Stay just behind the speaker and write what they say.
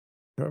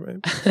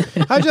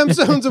Hi,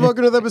 Gemstones, and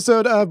welcome to the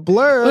episode of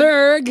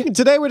Blurg.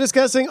 Today we're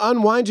discussing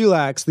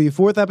Unwindulax, the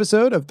 4th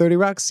episode of 30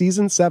 Rock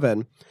Season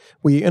 7.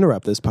 We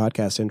interrupt this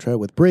podcast intro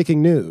with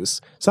breaking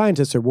news.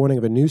 Scientists are warning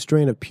of a new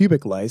strain of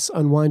pubic lice,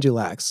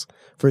 Unwindulax.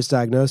 First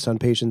diagnosed on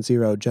patient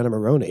 0, Jenna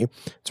Maroney.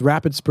 Its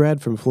rapid spread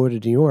from Florida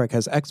to New York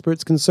has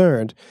experts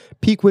concerned.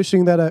 Pete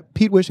wishing that a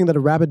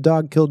rabid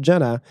dog killed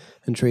Jenna,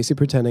 and Tracy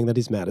pretending that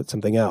he's mad at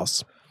something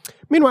else.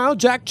 Meanwhile,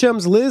 Jack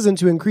chums Liz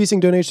into increasing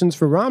donations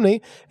for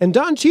Romney, and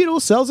Don Cheadle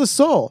sells a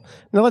soul.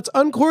 Now let's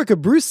uncork a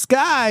Bruce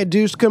Sky,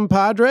 douche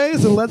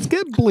compadres, and let's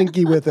get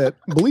blinky with it.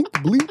 Blink,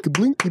 blink,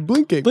 blinky,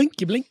 blinky.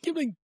 Blinky, blinky,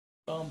 blink.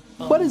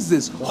 What is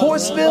this,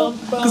 Horseville?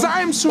 Because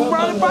I am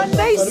surrounded by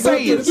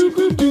naysayers.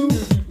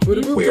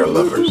 We are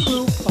lovers.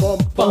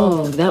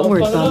 Oh, that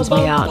word bums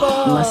me out,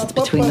 unless it's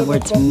between the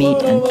words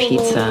meat and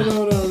pizza.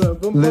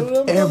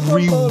 Live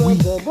every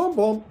week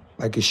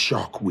like a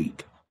Shark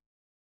Week.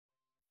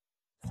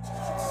 Come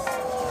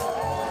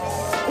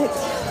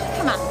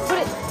on, put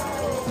it.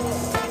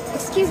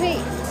 Excuse me.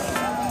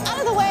 Out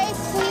of the way,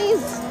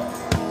 please.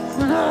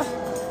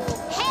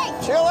 Hey!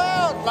 Chill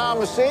out,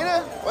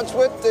 Mamacita. What's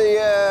with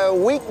the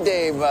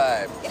weekday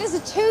vibe? It is a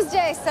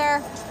Tuesday,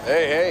 sir.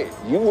 Hey,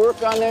 you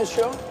work on that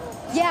show?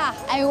 Yeah,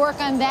 I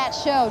work on that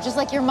show, just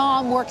like your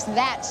mom works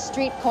that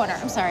street corner.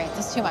 I'm sorry,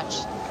 that's too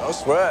much. No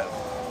sweat.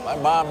 My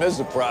mom is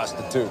a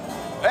prostitute.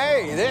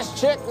 Hey, this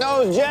chick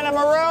knows Jenna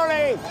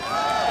Maroney.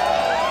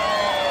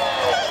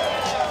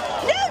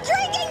 No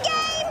drinking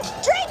game!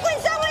 Drink when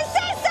someone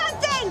says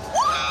something!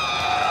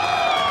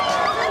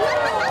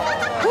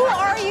 Who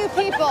are you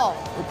people?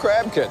 We're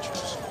crab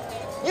catchers.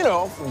 You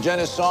know, from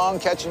Jenna's song,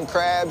 Catching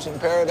Crabs in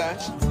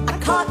Paradise. I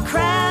caught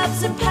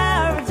crabs in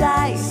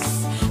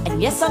paradise.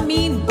 And yes, I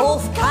mean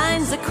both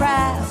kinds of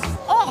crabs.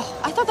 Oh,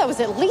 I thought that was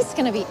at least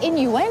gonna be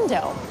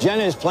innuendo.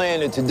 Jenna's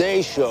playing the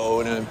Today Show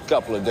in a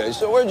couple of days,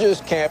 so we're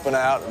just camping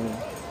out and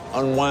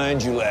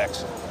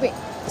Unwindulaxing. Wait,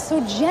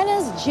 so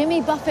Jenna's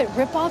Jimmy Buffett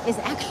ripoff is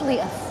actually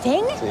a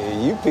thing?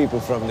 See, you people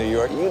from New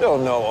York, you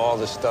don't know all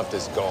the stuff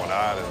that's going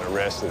on in the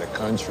rest of the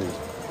country.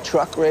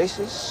 Truck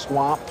races,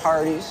 swamp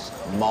parties,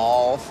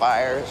 mall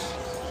fires.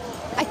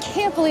 I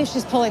can't believe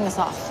she's pulling this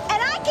off.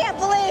 And I can't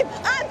believe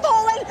I'm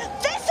pulling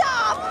this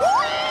off!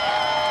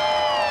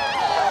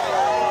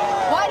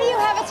 Why do you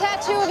have a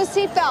tattoo of a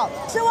seatbelt?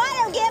 So I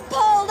don't get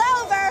pulled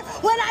over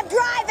when I'm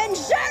driving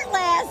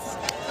shirtless!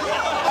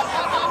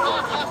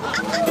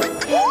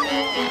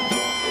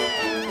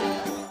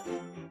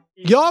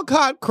 Y'all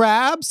caught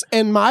crabs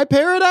in my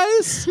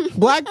paradise?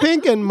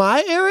 Blackpink in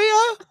my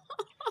area?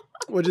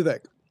 What'd you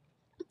think?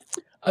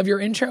 Of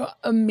your intro,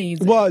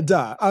 amazing. Well, of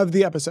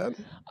the episode.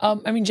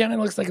 I mean, Jenna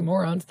looks like a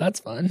moron, so that's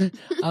fun.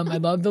 I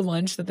love the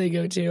lunch that they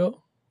go to.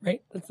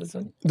 Right? That's this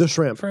one. The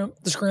shrimp.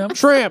 The shrimp.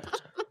 Shrimp.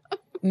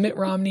 Mitt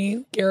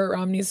Romney, Garrett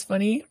Romney's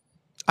funny.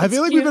 I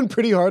feel like we've been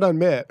pretty hard on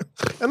Mitt.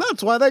 And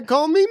that's why they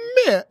call me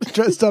Mitt.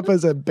 Dressed up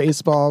as a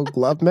baseball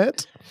glove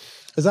mitt.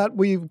 Is that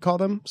what you call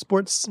them?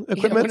 Sports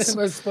equipment? Yeah, one of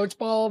those sports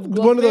ball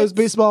glove One of those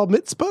mitts. baseball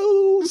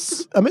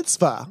mitzvahs. A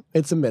mitzvah.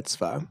 It's a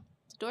mitzvah.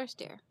 Door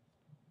stare.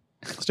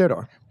 Stair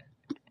door.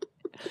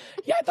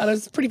 Yeah, I thought it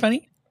was pretty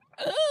funny.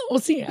 We'll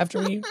see after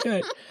we do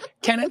it.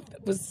 Kenneth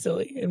was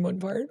silly in one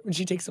part when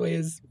she takes away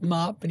his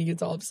mop and he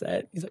gets all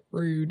upset. He's like,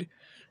 rude.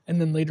 And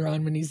then later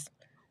on when he's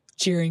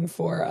cheering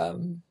for,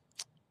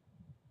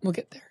 we'll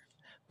get there.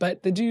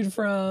 But the dude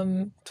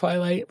from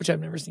Twilight, which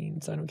I've never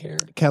seen, so I don't care.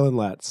 Kellen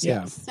Lutz.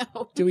 Yes. Yeah.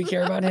 No. Do we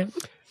care about him?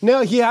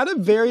 No, he had a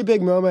very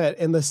big moment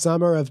in the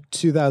summer of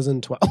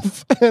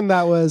 2012. And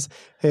that was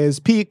his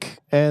peak.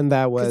 And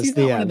that was He's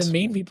the not end. one of the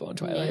main people in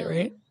Twilight,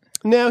 right?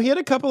 No, he had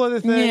a couple other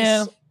things.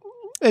 Yeah.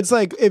 It's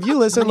like, if you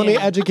listen, let me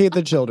educate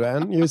the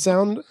children. You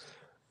sound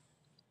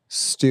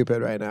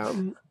stupid right now.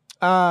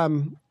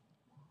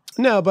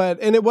 No,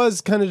 and it was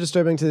kind of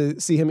disturbing to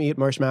see him eat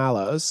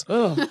marshmallows.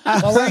 While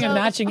wearing a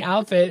matching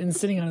outfit and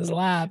sitting on his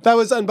lap. That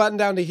was unbuttoned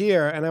down to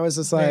here, and I was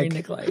just Very like...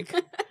 Nick-like.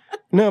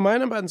 No,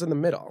 mine unbuttons in the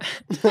middle.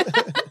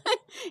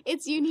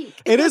 It's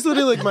unique. It is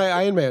literally like my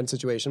Iron Man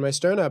situation. My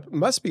sternum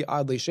must be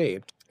oddly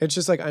shaped. It's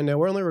just like, I know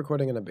we're only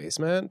recording in a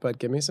basement, but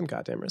give me some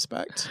goddamn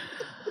respect.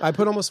 I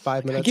put almost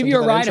 5 minutes. I give you a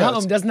into that ride intro.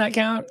 home. Doesn't that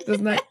count?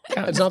 Doesn't that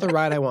count? It's not the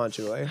ride I want,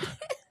 Julie. I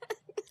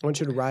want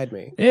you to ride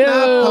me. Ew.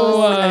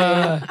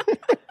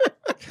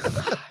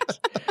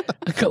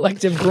 A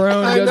collective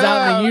groan goes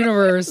out in the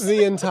universe.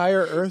 The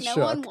entire earth No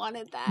shook. one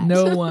wanted that.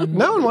 No one.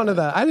 No one wanted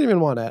that. I didn't even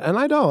want it, and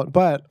I don't,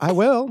 but I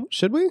will.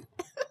 Should we?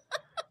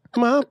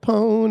 My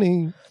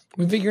pony.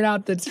 We figured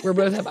out that we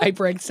both have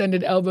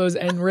hyperextended elbows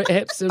and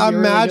hips. So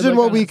Imagine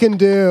what we can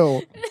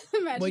do.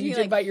 Well, you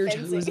did bite your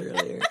toes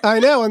earlier. I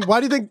know. And how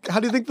do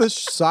you think the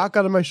sock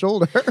got on my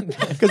shoulder?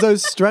 Because I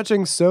was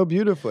stretching so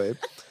beautifully.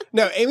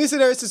 No, Amy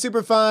Sedaris is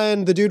super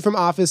fun. The dude from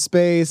Office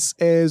Space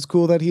is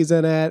cool that he's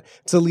in it.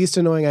 It's the least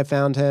annoying I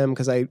found him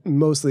because I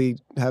mostly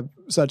have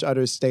such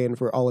utter disdain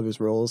for all of his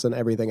roles and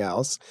everything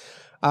else.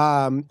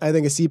 I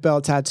think a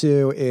seatbelt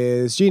tattoo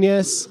is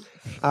genius.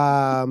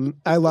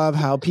 I love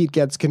how Pete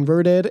gets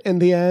converted in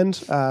the end.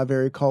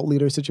 Very cult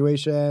leader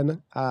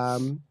situation.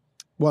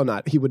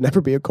 well, he would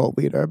never be a cult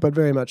leader, but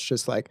very much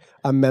just like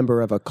a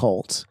member of a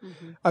cult.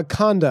 A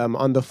condom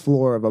on the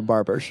floor of a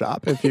barber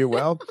shop, if you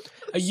will.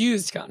 A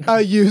used condom.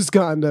 A used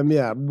condom,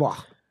 yeah.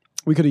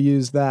 We could have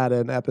used that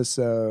in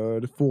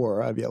episode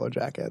 4 of Yellow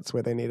Jackets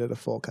where they needed a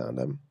full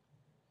condom.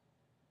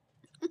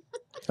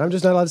 I'm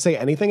just not allowed to say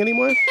anything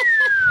anymore?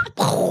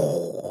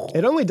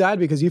 It only died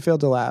because you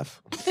failed to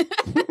laugh.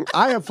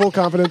 I have full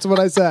confidence in what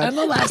I said.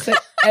 Emma laughs at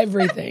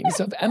everything.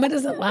 So if Emma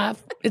doesn't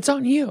laugh, it's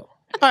on you.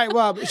 All right,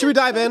 well, should we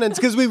dive in? It's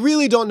because we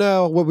really don't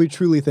know what we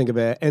truly think of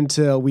it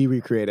until we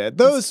recreate it.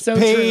 Those so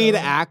paid true.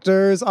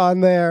 actors on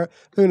there,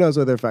 who knows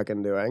what they're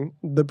fucking doing?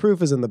 The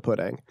proof is in the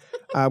pudding,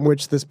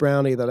 which this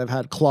brownie that I've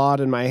had clawed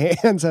in my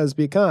hands has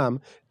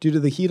become due to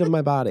the heat of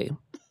my body.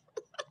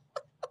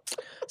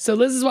 So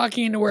Liz is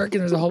walking into work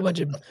and there's a whole bunch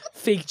of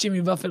fake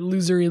Jimmy Buffett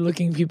losery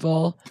looking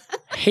people.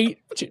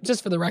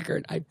 Just for the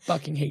record, I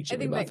fucking hate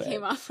Jimmy Buffett. That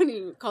came off when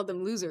you called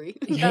them losery.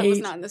 That was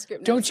not in the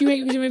script. Don't you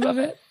hate Jimmy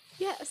Buffett?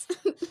 Yes.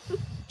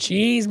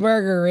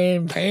 Cheeseburger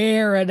in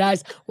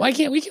paradise. Why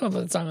can't we come up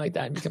with a song like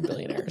that and become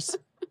billionaires?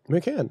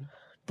 We can.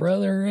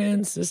 Brother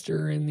and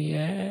sister in the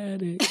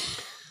attic.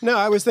 No,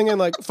 I was thinking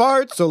like,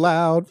 fart so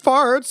loud,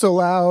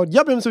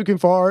 yup, so we can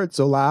fart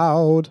so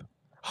loud.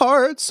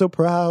 Heart so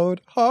proud,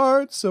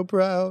 heart so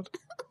proud.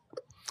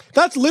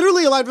 That's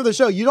literally a line for the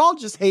show. You'd all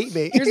just hate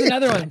me. Here's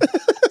another one.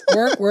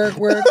 Work.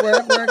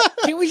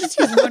 Can't we just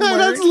use one word?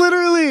 That's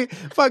literally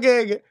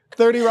fucking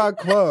 30 Rock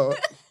quote.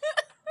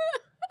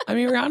 I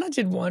mean, Rihanna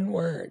did one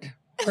word.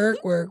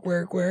 Work.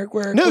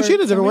 No, she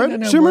did a different word.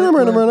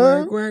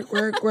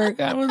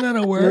 Work. I was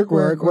gonna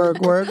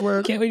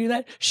work. Can't we do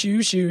that?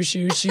 Shoe. Shoe.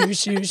 It's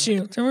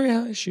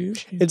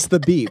the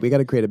beat. We got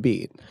to create a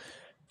beat.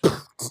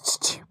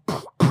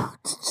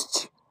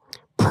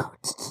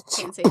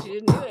 Can't say she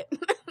didn't do it.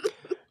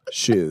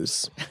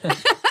 Shoes.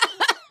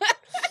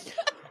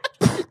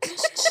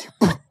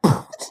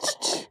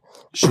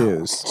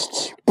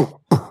 Shoes.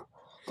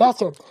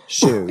 Faster.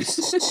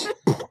 Shoes.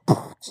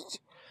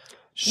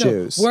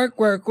 Shoes. No.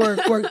 Work.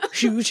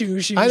 Shoe.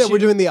 I know, we're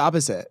doing the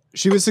opposite.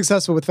 She was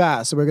successful with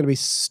fast, so we're going to be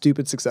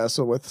stupid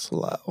successful with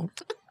slow.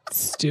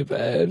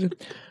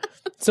 Stupid.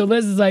 So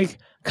Liz is like,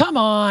 come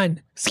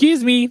on.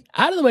 Excuse me.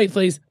 Out of the way,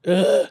 please.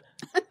 Ugh.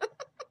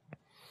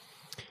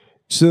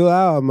 Chill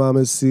out,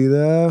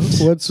 Mamacita.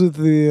 What's with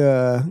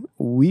the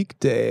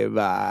weekday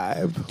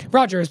vibe?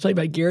 Roger is played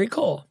by Gary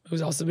Cole,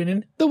 who's also been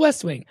in The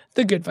West Wing,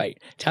 The Good Fight,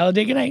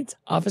 Talladega Nights,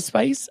 Office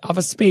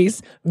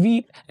Space,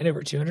 Veep, and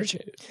over 200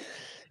 shows.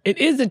 It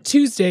is a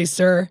Tuesday,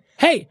 sir.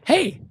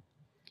 Hey.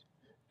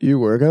 You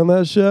work on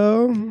that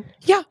show?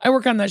 Yeah, I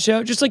work on that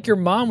show, just like your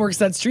mom works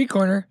that street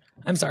corner.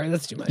 I'm sorry,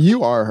 that's too much.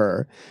 You are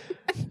her.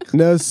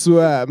 No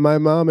sweat. My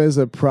mom is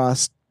a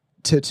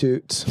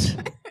prostitute.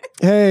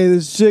 Hey,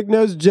 this chick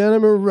knows Jenna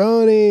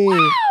Maroney.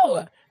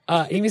 Wow!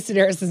 Amy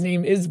Sedaris'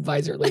 name is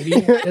Visor Lady,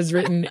 as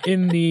written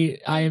in the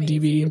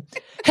IMDb.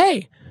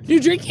 Hey, new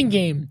drinking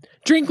game.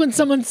 Drink when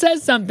someone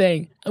says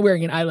something. I'm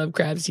wearing an I Love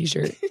Crabs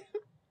t-shirt.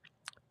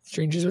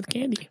 Strangers with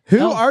Candy.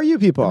 Who are you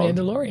people?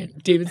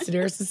 Mandalorian. David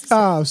Sedaris' sister.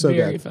 Oh, so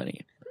very good.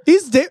 funny. I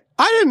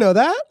didn't know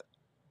that.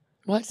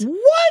 What?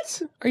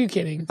 What? Are you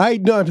kidding?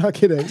 No, I'm not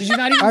kidding. Did you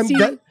not even see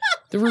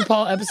the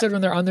RuPaul episode when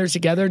they're on there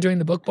together doing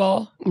the book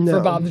ball for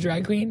Bob the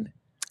Drag Queen?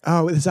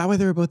 Oh, is that why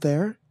they were both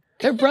there?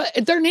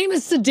 Their name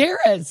is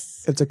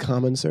Sedaris. It's a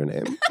common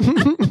surname.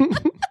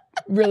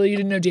 Really? You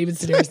didn't know David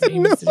Sedaris'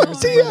 name? No Sedaris'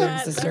 idea. brother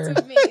and sister.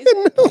 That's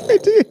amazing. No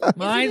idea.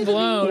 Mind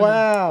blown.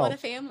 Wow. What a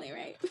family,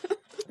 right?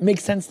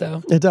 Makes sense,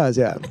 though. It does,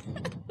 yeah.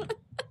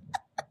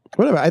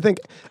 Whatever. I think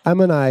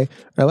Emma and I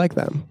are like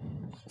them.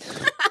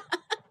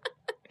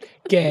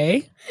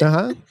 Gay.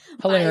 Uh-huh.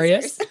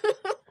 Hilarious.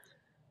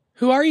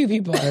 Who are you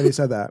people? I already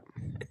said that.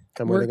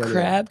 We're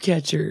crab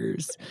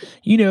catchers.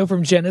 You know,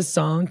 from Jenna's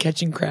song,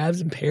 Catching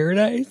Crabs in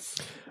Paradise.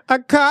 I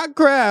caught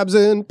crabs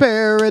in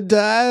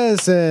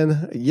paradise,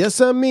 and yes,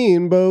 I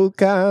mean both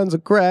kinds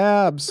of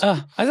crabs. I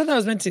thought that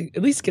was meant to,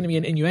 at least going to be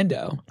an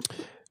innuendo.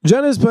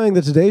 Jenna's playing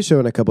the Today Show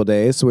in a couple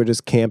days, so we're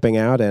just camping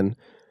out and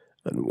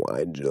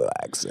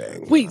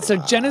Unwindulaxing. Wait, so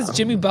Jenna's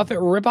Jimmy Buffett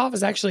ripoff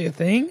is actually a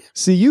thing?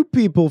 See, you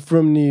people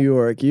from New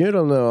York, you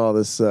don't know all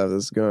this stuff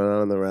that's going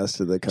on in the rest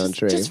of the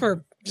country. Just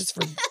for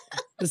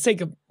the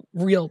sake of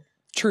real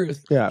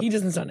truth. Yeah. He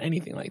doesn't sound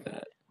anything like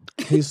that.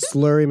 He's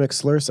Slurry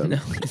McSlurson. No,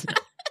 he's not.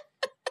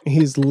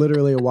 He's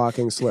literally a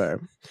walking slur.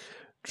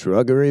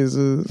 Drug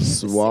races,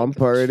 swamp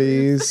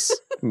parties,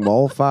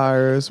 mall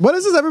fires. What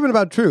has this ever been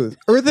about truth?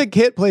 Eartha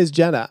Kitt plays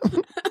Jenna.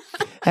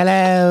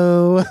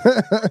 Hello.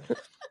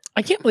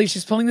 I can't believe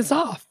she's pulling this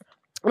off.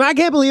 And I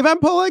can't believe I'm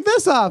pulling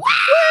this off.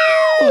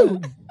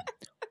 Woo!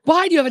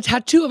 Why do you have a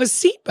tattoo of a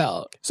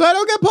seatbelt? So I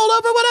don't get pulled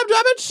over when I'm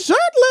driving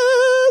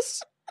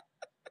shirtless.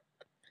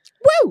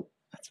 Woo!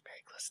 That's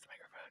very close to the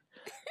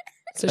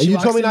microphone. So you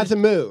told me not to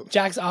move.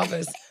 Jack's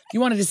office.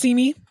 You wanted to see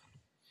me?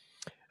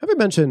 Have I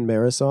mentioned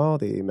Marisol,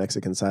 the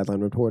Mexican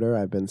sideline reporter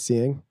I've been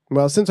seeing?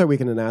 Well, since our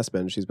weekend in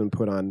Aspen, she's been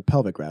put on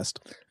pelvic rest.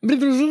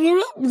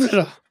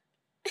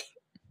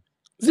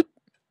 Zip.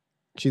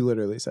 She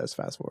literally says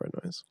fast forward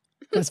noise.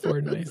 Fast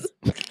forward noise.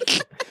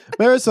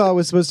 Marisol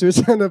was supposed to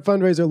attend a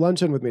fundraiser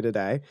luncheon with me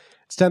today.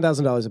 It's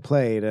 $10,000 a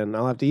plate, and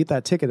I'll have to eat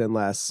that ticket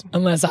unless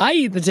I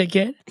eat the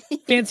ticket.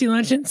 Fancy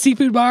luncheon,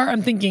 seafood bar.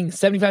 I'm thinking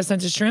 75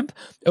 cents a shrimp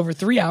over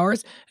 3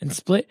 hours and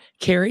split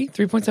carry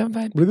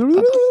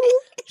 3.75.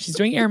 She's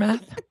doing air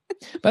math.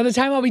 By the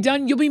time I'll be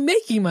done, you'll be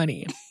making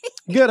money.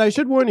 Good. I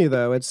should warn you,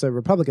 though, it's a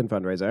Republican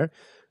fundraiser.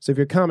 So if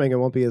you're coming, it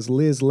won't be as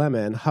Liz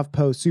Lemon,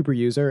 HuffPo super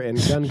user and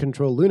gun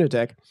control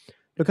lunatic.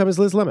 You'll come as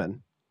Liz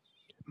Lemon.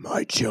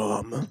 My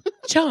chum.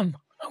 Chum.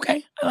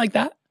 Okay. I like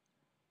that.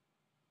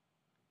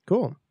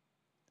 Cool.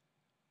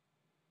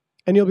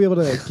 And you'll be able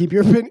to keep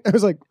your opinion. I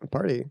was like,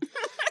 party.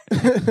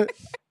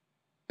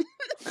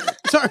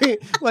 Sorry.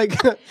 Like,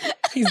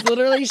 he's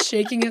literally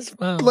shaking his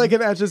phone. Like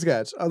an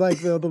Etch-a-Sketch.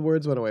 Like the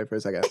words went away for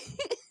a second.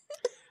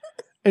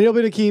 And you'll be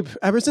able to keep,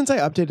 ever since I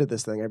updated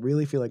this thing, I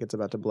really feel like it's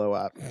about to blow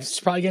up. You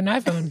should probably get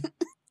an iPhone.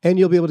 And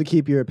you'll be able to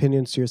keep your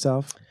opinions to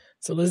yourself.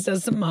 So Liz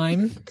does some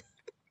mime.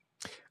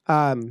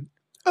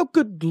 Oh,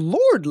 good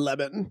Lord,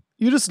 Lemon.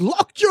 You just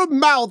locked your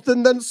mouth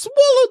and then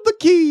swallowed the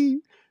key.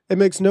 It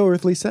makes no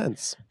earthly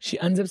sense. She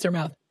unzips her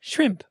mouth.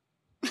 Shrimp.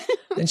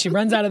 Then she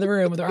runs out of the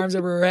room with her arms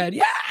over her head.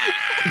 Yeah!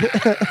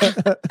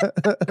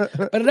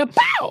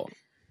 Pow!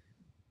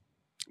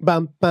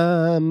 Bum,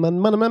 bum,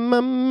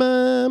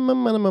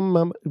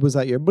 was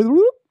that your...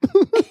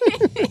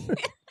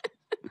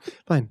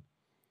 Fine.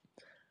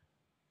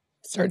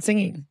 Start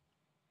singing.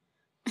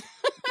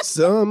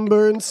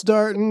 Sunburn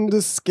starting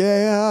to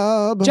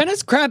scab.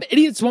 Jenna's crab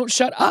idiots won't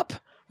shut up.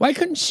 Why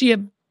couldn't she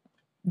have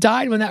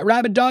died when that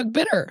rabid dog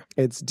bit her?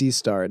 It's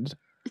de-starred,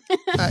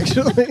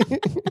 actually.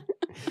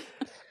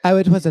 Oh,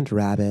 it wasn't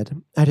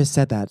rabid. I just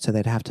said that so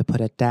they'd have to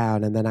put it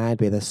down, and then I'd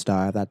be the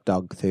star of that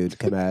dog food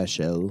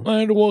commercial.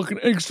 I had to walk an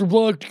extra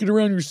block to get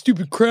around your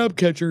stupid crab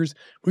catchers.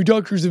 My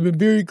doctors have been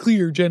very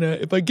clear, Jenna.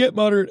 If I get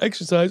moderate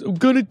exercise, I'm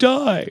gonna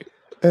die.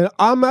 And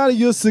I'm out of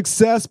your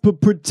success, but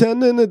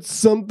pretending it's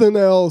something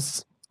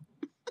else.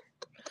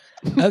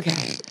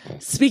 Okay.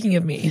 Speaking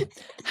of me,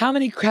 how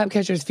many Crab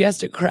Catchers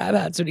Fiesta crab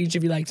hats would each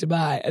of you like to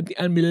buy at the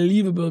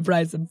unbelievable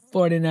price of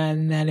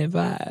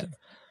 $49.95?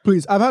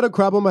 Please, I've had a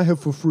crab on my head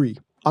for free.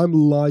 I'm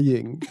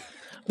lying.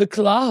 The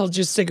claw holds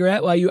your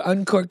cigarette while you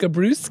uncork a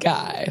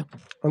brewski.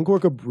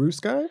 Uncork a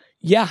brewski?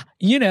 Yeah,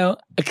 you know,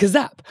 a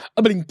kazap.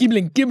 A blinky,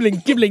 blinky,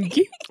 blinky,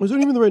 blinky. Those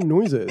aren't even the right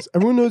noises.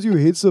 Everyone knows you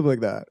hate stuff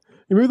like that.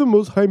 You're maybe the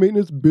most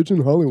high-maintenance bitch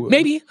in Hollywood.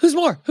 Maybe. Who's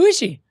more? Who is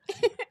she?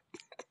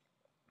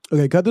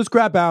 Okay, cut this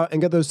crap out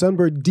and get those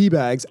sunbird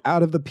D-bags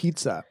out of the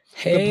pizza.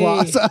 Hey. The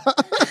plaza.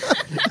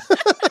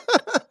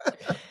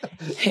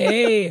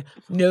 Hey,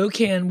 no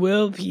can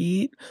will,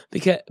 Pete,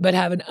 but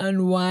have an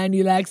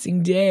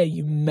unwindulaxing day,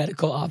 you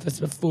medical office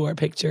before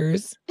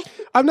pictures.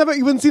 I've never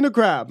even seen a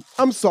crab.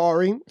 I'm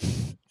sorry.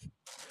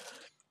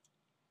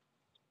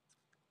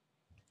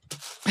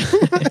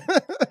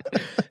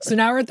 So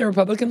now we're at the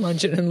Republican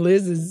luncheon, and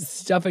Liz is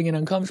stuffing an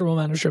uncomfortable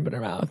amount of shrimp in her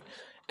mouth.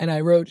 And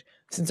I wrote,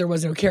 since there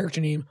was no character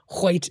name,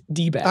 White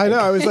D-Bag. I know.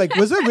 I was like,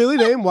 was it really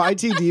named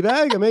YT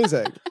D-Bag?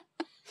 Amazing.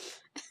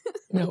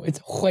 No, it's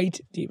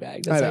White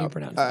D-Bag. That's how you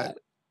pronounce that.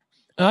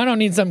 I don't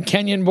need some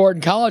Kenyan-born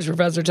college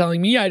professor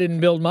telling me I didn't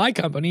build my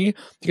company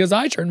because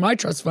I turned my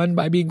trust fund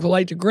by being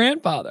polite to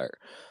grandfather.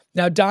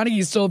 Now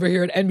Donaghy's still over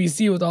here at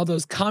NBC with all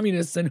those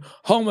communists and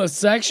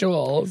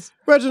homosexuals.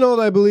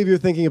 Reginald, I believe you're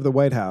thinking of the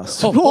White House.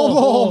 But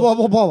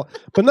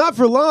not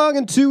for long.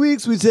 In 2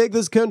 weeks, we take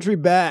this country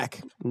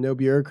back. No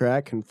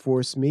bureaucrat can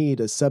force me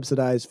to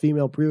subsidize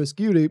female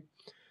promiscuity.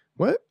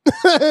 What?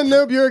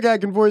 No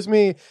bureaucrat can force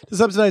me to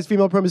subsidize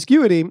female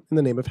promiscuity in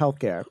the name of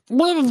healthcare.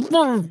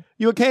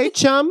 You okay,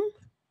 chum?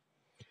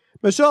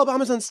 Michelle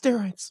Obama's on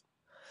steroids.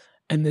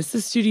 And this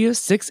is Studio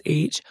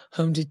 6H,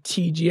 home to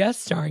TGS,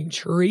 starring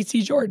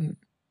Tracy Jordan.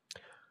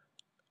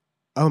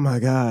 Oh my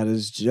God,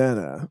 it's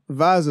Jenna.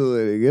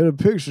 Vaseline, get a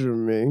picture of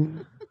me.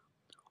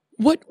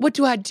 What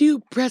do I do?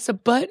 Press a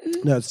button?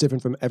 No, it's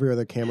different from every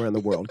other camera in the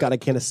world. God, I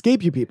can't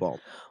escape you people.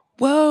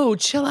 Whoa,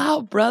 chill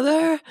out,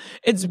 brother.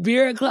 It's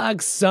beer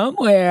o'clock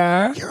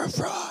somewhere. You're a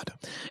fraud.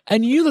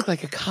 And you look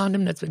like a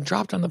condom that's been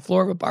dropped on the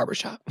floor of a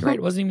barbershop. Right,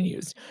 it wasn't even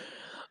used.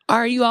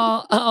 Are you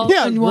all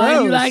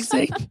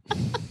unwindulaxing?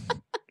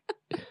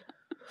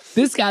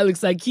 This guy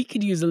looks like he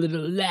could use a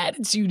little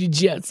latitude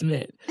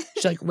adjustment.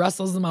 She like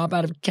rustles the mop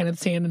out of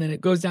Kenneth's hand and then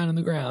it goes down on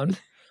the ground.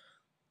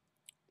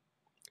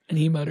 And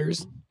he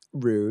mutters,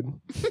 rude.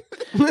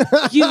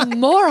 You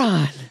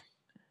moron.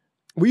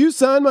 Will you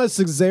sign my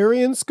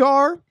cesarean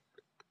scar?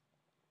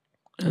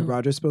 And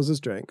Roger spills his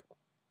drink.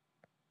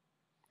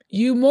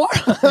 You moron.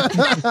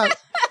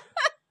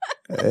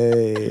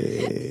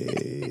 Hey,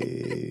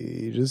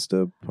 just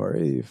a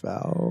party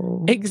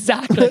foul.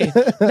 Exactly.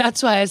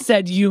 That's why I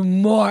said you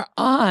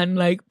moron.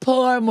 Like,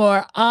 pour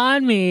more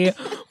on me.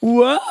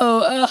 Whoa.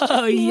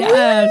 Oh,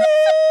 yes.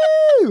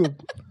 Woo!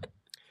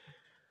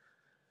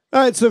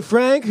 All right, so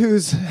Frank,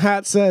 whose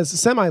hat says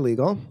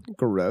semi-legal,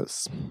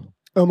 gross.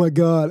 Oh my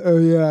God, oh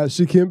yeah,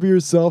 she can't be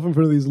herself in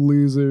front of these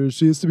losers.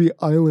 She has to be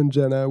Island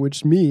Jenna,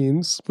 which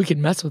means... we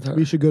can mess with her.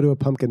 We should go to a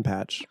pumpkin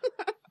patch.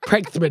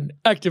 Prankthman,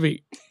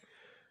 activate.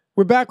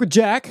 We're back with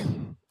Jack.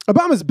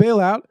 Obama's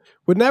bailout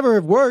would never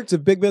have worked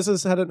if big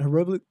business hadn't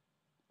heroically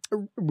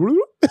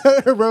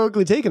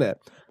taken it.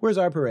 Where's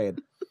our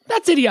parade?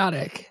 That's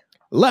idiotic.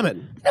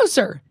 Lemon. No,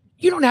 sir.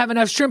 You don't have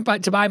enough shrimp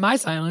to buy my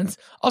silence.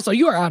 Also,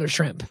 you are out of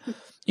shrimp.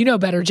 You know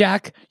better,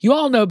 Jack. You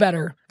all know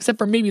better, except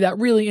for maybe that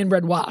really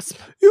inbred wasp.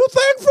 You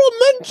thankful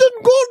mention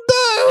good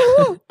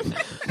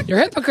day. You're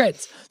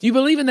hypocrites. You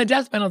believe in the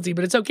death penalty,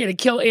 but it's okay to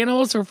kill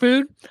animals for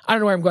food? I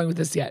don't know where I'm going with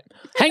this yet.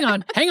 Hang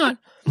on.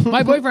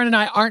 My boyfriend and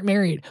I aren't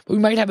married, but we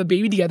might have a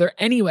baby together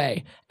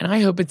anyway. And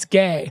I hope it's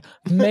gay.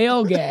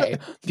 Male gay.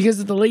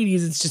 Because of the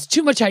ladies, it's just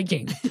too much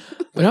hiking.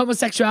 But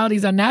homosexuality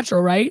is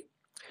unnatural, right?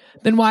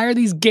 Then why are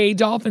these gay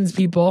dolphins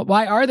people?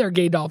 Why are there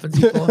gay dolphins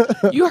people?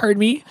 You heard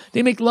me.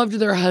 They make love to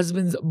their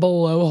husbands'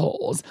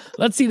 blowholes.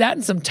 Let's see that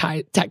in some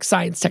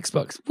science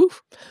textbooks.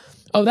 Woof.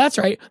 Oh, that's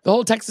right. The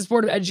whole Texas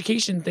Board of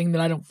Education thing that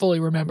I don't fully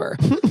remember.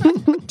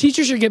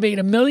 Teachers should get paid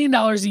 $1 million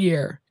a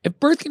year. If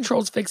birth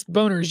controls fixed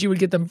boners, you would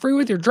get them free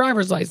with your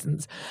driver's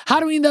license. How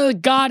do we know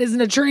that God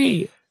isn't a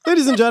tree?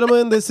 Ladies and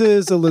gentlemen, this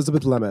is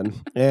Elizabeth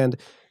Lemon, and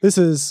this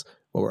is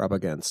what we're up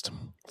against.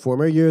 4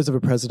 more years of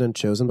a president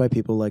chosen by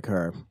people like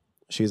her.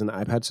 She's an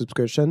iPad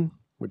subscription,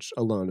 which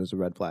alone is a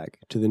red flag,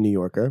 to The New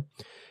Yorker.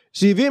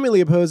 She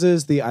vehemently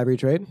opposes the ivory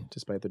trade,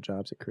 despite the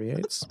jobs it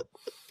creates.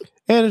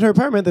 And in her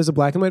apartment, there's a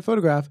black and white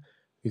photograph.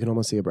 You can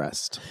almost see a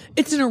breast.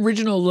 It's an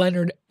original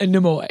Leonard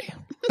Nimoy.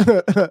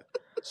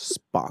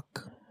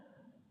 Spock.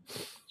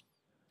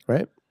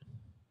 Right?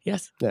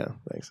 Yes. Yeah,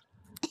 thanks.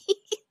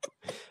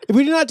 If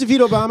we do not defeat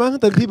Obama,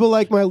 then people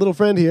like my little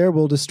friend here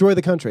will destroy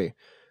the country.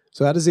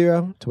 So add a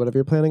 0 to whatever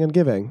you're planning on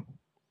giving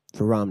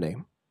for Romney,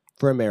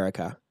 for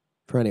America,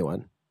 for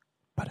anyone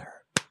but her.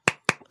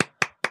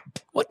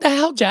 What the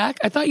hell, Jack?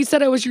 I thought you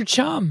said I was your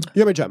chum.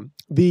 You're my chum.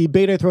 The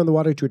bait I throw in the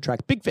water to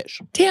attract big fish.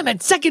 Damn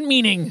it, second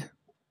meaning.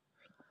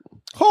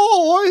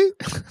 Hoy!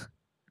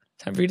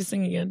 Time for you to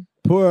sing again.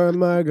 Poor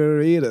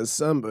margarita,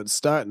 sunbird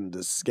starting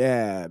to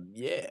scab.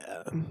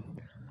 Yeah.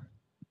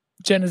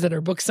 Jen is at her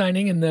book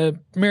signing and the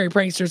merry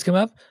pranksters come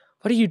up.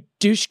 What are you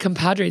douche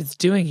compadres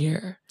doing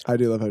here? I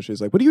do love how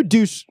she's like, what are you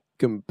douche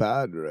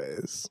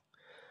compadres?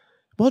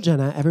 Well,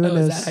 Jenna, everyone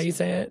knows. Is that how you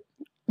say it?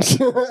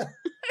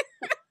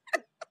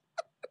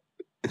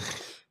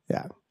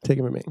 Yeah, take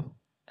it from me.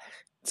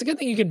 It's a good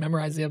thing you can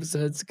memorize the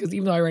episodes because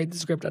even though I write the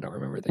script, I don't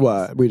remember things.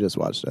 What? We just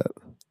watched it.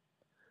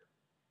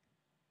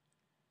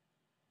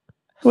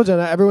 Well,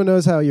 Jenna, everyone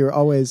knows how you're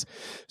always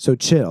so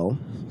chill.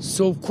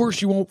 So, of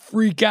course, you won't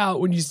freak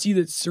out when you see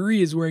that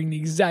Suri is wearing the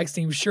exact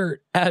same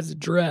shirt as a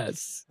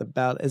dress. The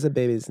belt is a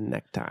baby's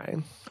necktie.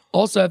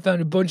 Also, I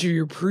found a bunch of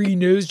your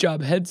pre-nose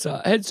job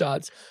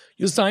headshots.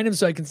 You'll sign them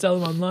so I can sell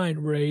them online,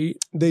 right?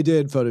 They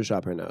did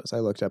Photoshop her nose. I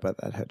looked up at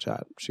that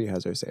headshot. She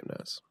has her same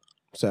nose.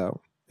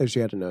 So, if she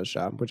had a nose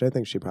job, which I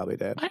think she probably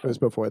did. It was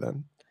before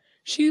then.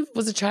 She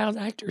was a child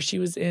actor. She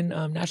was in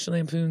National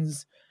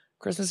Lampoon's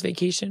Christmas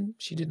Vacation.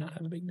 She did not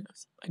have a big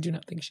nose. I do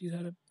not think she's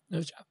had a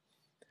nose job.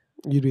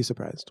 You'd be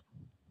surprised.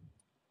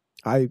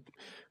 I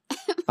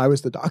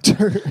was the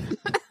doctor.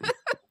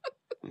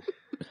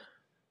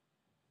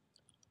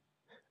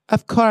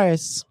 Of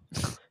course.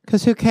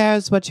 Because who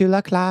cares what you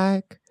look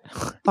like?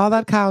 All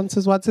that counts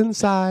is what's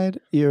inside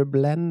your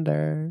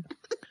blender.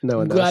 No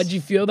one knows. Glad you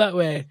feel that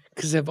way,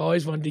 because I've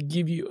always wanted to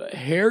give you a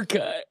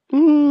haircut.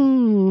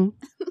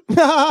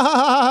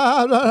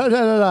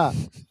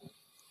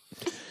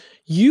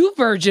 You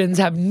virgins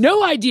have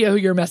no idea who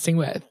you're messing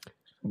with.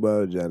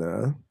 Whoa,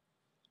 Jenna.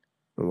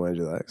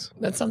 Unwindulax.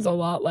 That sounds a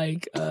lot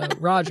like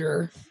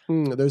Roger.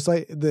 There's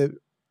like to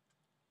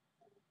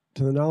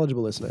the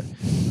knowledgeable listener,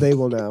 they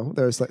will know.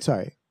 There's like,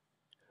 sorry.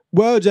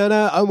 Whoa,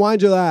 Jenna,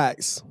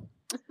 Unwindulax.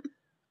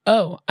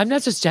 Oh, I'm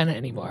not just Jenna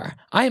anymore.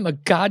 I am a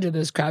god to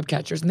those crab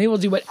catchers, and they will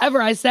do whatever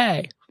I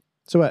say.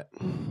 So what?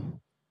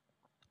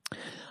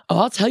 Oh,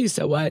 I'll tell you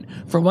so what.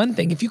 For one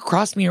thing, if you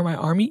cross me or my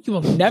army, you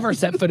will never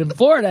set foot in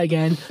Florida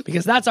again,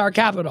 because that's our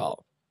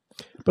capital.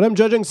 But I'm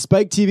judging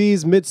Spike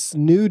TV's Mitt's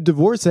nude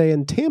divorcee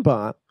in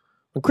Tampa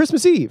on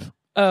Christmas Eve.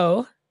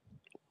 Oh.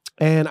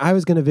 And I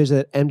was going to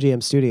visit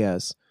MGM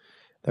Studios.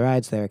 The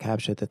rides there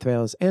captured the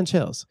thrills and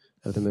chills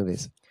of the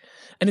movies.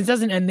 And it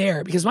doesn't end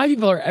there, because my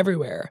people are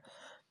everywhere.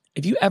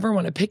 If you ever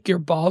want to pick your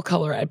ball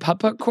color at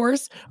putt-putt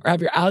course, or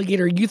have your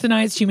alligator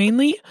euthanized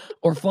humanely,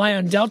 or fly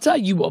on Delta,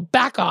 you will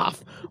back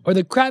off, or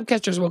the crab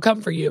catchers will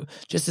come for you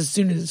just as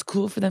soon as it's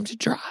cool for them to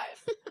drive.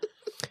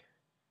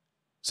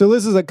 So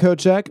Liz is at coat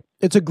check.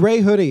 It's a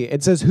gray hoodie.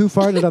 It says who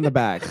farted on the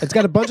back. It's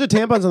got a bunch of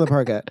tampons on the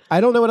parket. I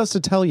don't know what else to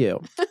tell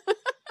you.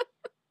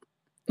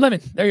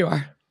 Lemon, there you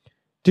are.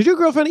 Did your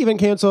girlfriend even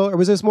cancel, or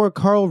was this more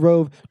Karl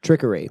Rove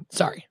trickery?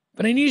 Sorry,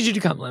 but I needed you to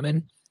come,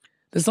 Lemon.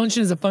 This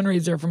luncheon is a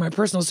fundraiser for my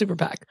personal super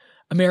PAC,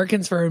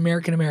 Americans for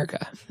American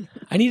America.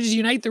 I needed to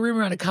unite the room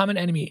around a common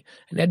enemy,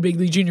 and Ed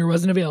Bigley Jr.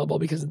 wasn't available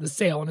because of the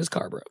sale and his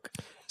car broke.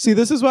 See,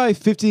 this is why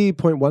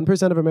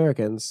 50.1% of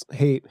Americans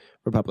hate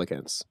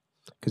Republicans.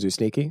 Because you're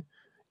sneaky,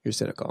 you're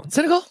cynical.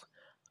 Cynical?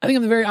 I think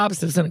I'm the very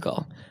opposite of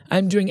cynical.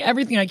 I'm doing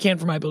everything I can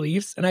for my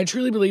beliefs, and I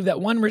truly believe that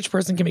one rich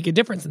person can make a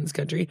difference in this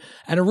country,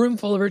 and a room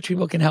full of rich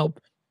people can help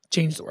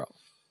change the world.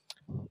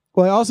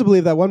 Well, I also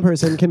believe that one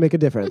person can make a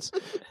difference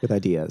with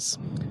ideas.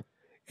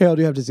 Harold,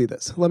 you have to see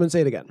this. Let me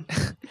say it again.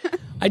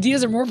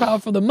 Ideas are more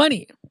powerful than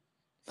money.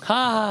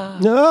 Ha.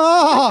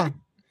 No!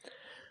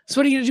 So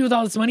what are you going to do with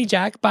all this money,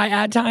 Jack? Buy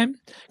ad time?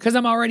 Because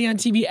I'm already on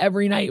TV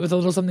every night with a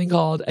little something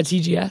called a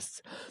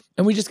TGS.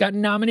 And we just got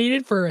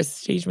nominated for a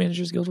Stage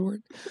Managers Guild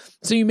Award.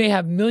 So you may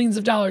have millions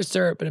of dollars,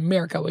 sir, but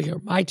America will hear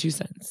my 2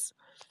 cents.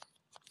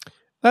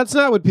 That's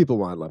not what people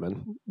want,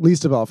 Lemon.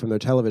 Least of all from their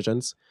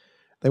televisions.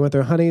 They want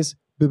their honeys,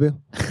 boo-boo,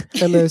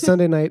 and their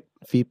Sunday night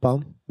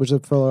feetball, which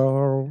is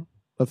for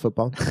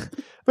football.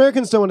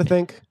 Americans don't want to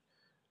think.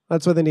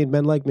 That's why they need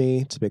men like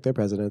me to pick their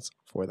presidents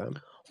for them.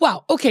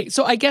 Wow. Okay.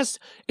 So I guess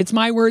it's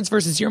my words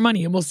versus your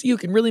money, and we'll see who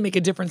can really make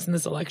a difference in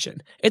this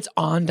election. It's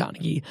on,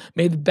 Donaghy.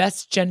 May the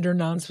best gender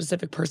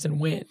non-specific person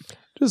win.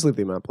 Just leave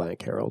the amount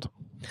blank, Harold.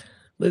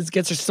 Liz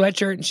gets her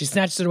sweatshirt and she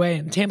snatches it away,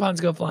 and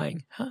tampons go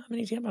flying. How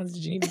many tampons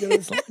did you need to go to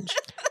this lunch?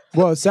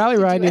 Whoa, Sally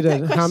Ride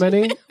needed how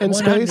many in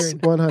 100 space?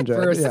 100.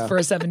 For a, Yeah. for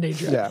a 7-day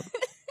trip. Yeah.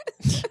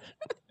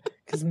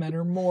 Because men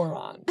are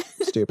morons.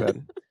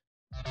 Stupid.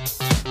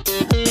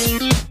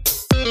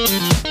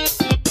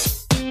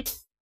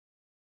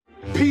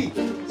 Pete,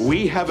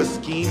 we have a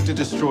scheme to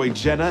destroy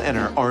Jenna and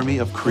her army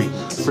of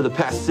creeps. For the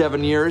past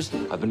 7 years,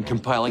 I've been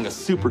compiling a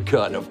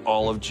supercut of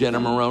all of Jenna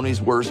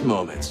Maroney's worst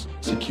moments.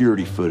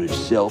 Security footage,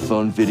 cell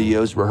phone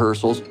videos,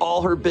 rehearsals,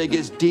 all her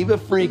biggest diva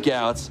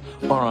freakouts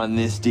are on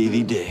this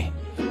DVD.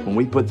 When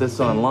we put this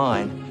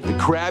online, the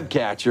crab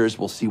catchers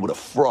will see what a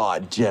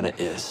fraud Jenna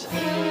is.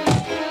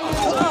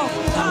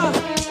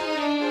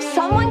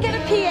 Someone get a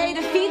PA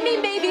to feed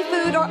me baby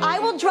food or I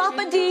will drop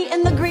a D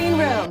in the green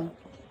room.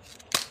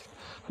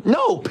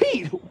 No,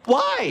 Pete,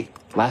 why?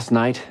 Last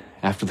night,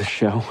 after the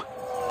show,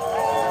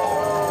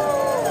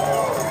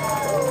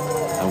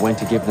 I went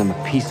to give them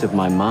a piece of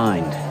my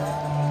mind.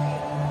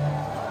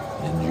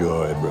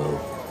 Enjoy, bro.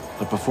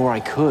 But before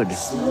I could,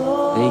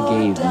 they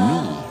gave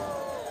me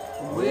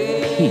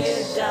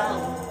peace.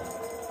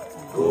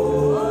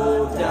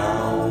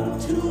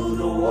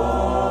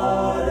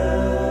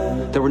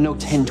 There were no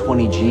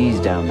 10-20 G's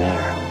down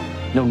there.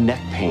 No neck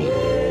pain.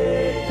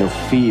 No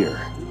fear.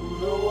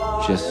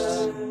 Just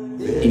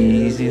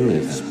easy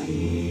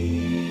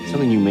living.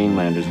 Something you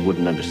mainlanders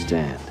wouldn't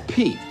understand.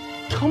 Pete,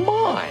 come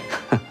on.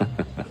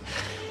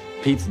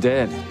 Pete's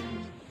dead.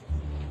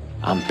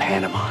 I'm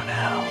Panama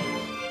now.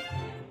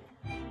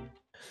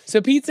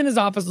 So Pete's in his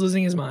office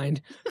losing his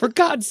mind. For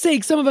God's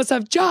sake, some of us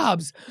have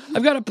jobs.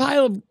 I've got a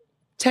pile of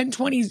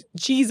 10-20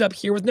 G's up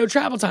here with no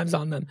travel times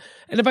on them.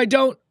 And if I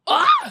don't,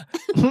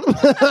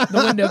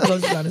 the window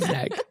closes on his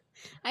neck.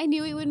 I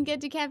knew he wouldn't get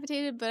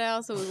decapitated, but I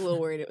also was a little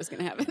worried it was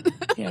going to happen.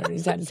 Yeah,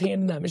 he's had his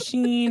hand in that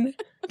machine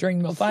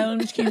during Milf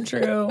Island, which came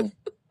true.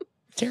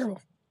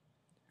 Terrible.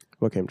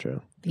 What came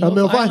true? Milf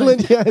Milf Island.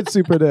 Island? Yeah, it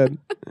super did.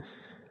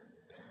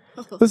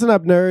 Listen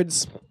up,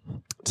 nerds.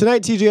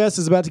 Tonight, TGS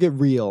is about to get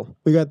real.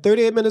 We got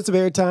 38 minutes of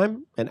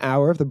airtime, an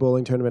hour if the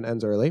bowling tournament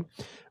ends early.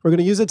 We're going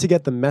to use it to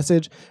get the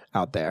message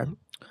out there.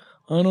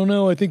 I don't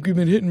know. I think we've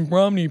been hitting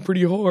Romney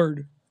pretty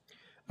hard.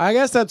 I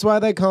guess that's why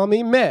they call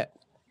me Mitt.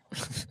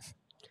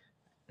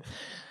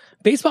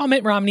 Baseball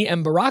Mitt Romney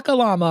and Barack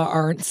Obama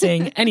aren't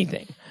saying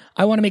anything.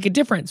 I want to make a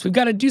difference. We've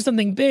got to do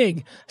something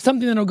big,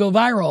 something that'll go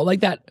viral,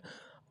 like that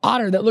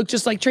otter that looked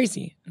just like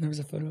Tracy. And there was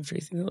a photo of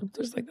Tracy that looked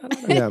just like that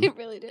otter. Yeah. It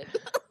really did.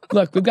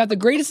 Look, we've got the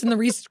greatest and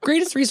the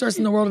greatest resource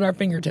in the world at our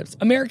fingertips.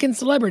 American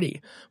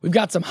celebrity. We've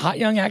got some hot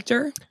young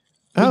actor.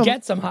 We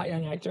get some hot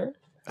young actor.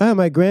 Oh,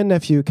 my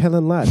grandnephew,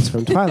 Kellen Lutz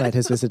from Twilight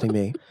is visiting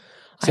me.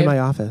 It's in my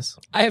office.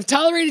 I have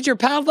tolerated your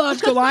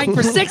pathological lying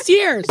for 6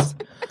 years.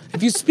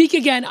 If you speak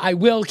again, I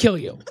will kill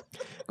you.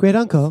 Great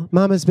uncle,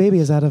 Mama's baby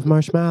is out of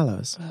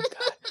marshmallows. Oh,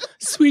 God.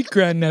 Sweet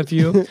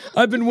grandnephew,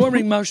 I've been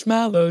warming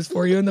marshmallows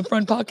for you in the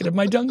front pocket of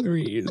my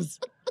dungarees.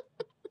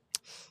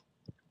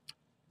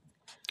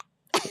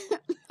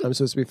 I'm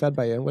supposed to be fed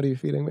by you. What are you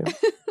feeding me?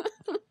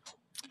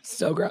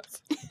 So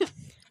gross.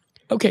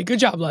 Okay, good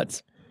job,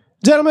 Lutz.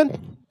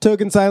 Gentlemen,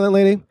 token silent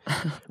lady,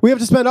 we have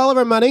to spend all of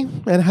our money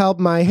and help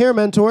my hair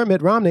mentor,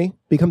 Mitt Romney,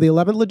 become the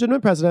 11th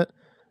legitimate president of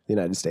the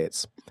United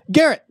States.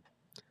 Garrett,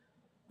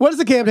 what does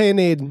the campaign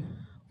need?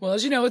 Well,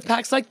 as you know, with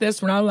PACs like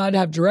this, we're not allowed to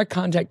have direct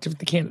contact with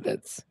the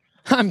candidates.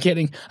 I'm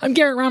kidding. I'm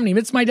Garrett Romney.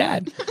 It's my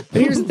dad.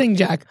 But here's the thing,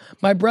 Jack.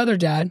 My brother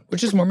dad,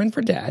 which is Mormon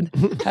for dad,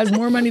 has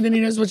more money than he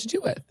knows what to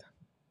do with.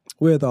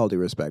 With all due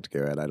respect,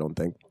 Garrett, I don't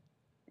think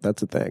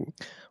that's a thing.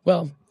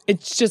 Well,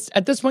 it's just,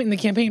 at this point in the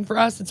campaign, for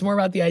us, it's more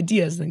about the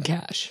ideas than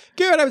cash.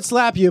 Garrett, I would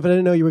slap you if I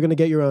didn't know you were going to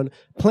get your own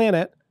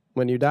planet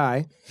when you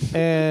die.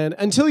 And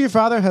until your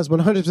father has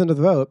 100% of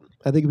the vote,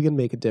 I think we can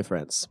make a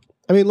difference.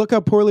 I mean, look how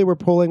poorly we're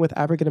polling with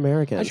African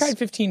Americans. I tried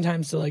 15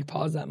 times to like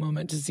pause that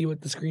moment to see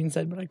what the screen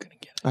said, but I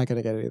couldn't get it. I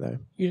couldn't get it either.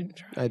 You didn't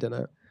try. I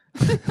didn't.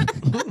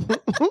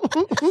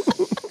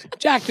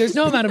 Jack, there's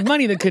no amount of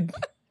money that could...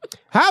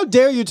 How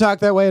dare you talk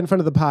that way in front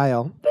of the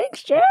pile?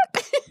 Thanks,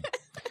 Jack.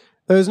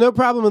 There's no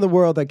problem in the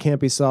world that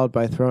can't be solved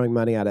by throwing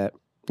money at it.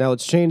 Now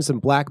let's change some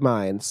black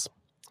minds.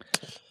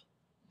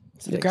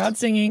 So the crowd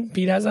singing.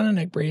 Pete has on a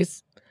neck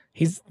brace.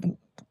 He's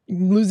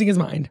losing his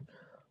mind.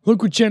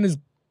 Look what Jen is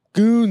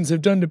goons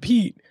have done to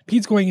Pete.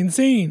 Pete's going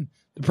insane.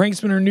 The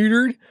pranksmen are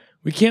neutered.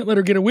 We can't let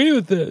her get away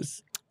with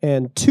this.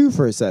 And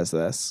Twofer says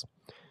this.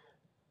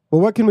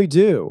 Well, what can we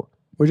do?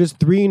 We're just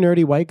 3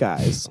 nerdy white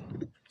guys.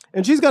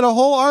 And she's got a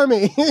whole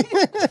army.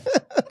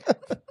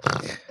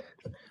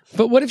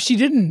 But what if she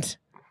didn't?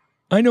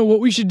 I know what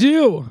we should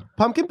do.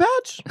 Pumpkin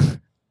patch?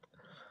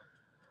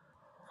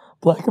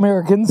 Black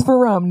Americans for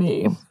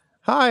Romney.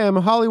 Hi, I'm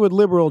Hollywood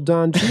liberal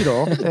Don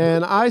Cheadle,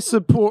 and I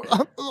support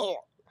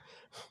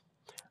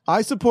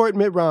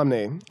Mitt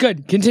Romney.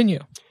 Good, continue.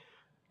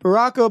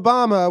 Barack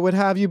Obama would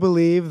have you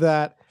believe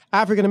that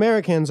African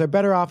Americans are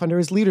better off under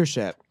his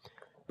leadership.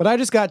 But I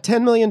just got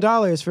 $10 million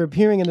for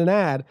appearing in an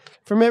ad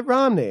for Mitt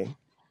Romney.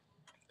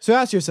 So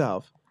ask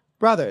yourself,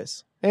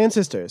 brothers and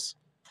sisters,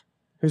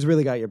 who's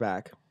really got your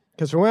back?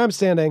 Because from where I'm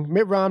standing,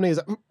 Mitt Romney is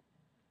oh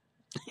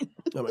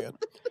my God.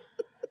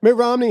 Mitt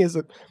Romney is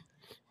a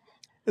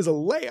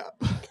layup.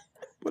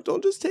 But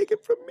don't just take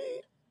it from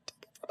me.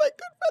 Take it from my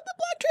good friend, the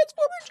Black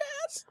Transformer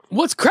Jazz.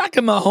 What's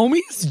cracking, my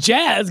homies?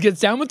 Jazz gets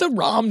down with the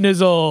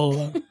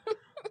Romnizzle.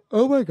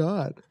 Oh my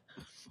God.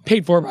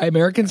 Paid for by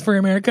Americans for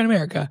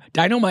America.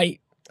 Dynamite.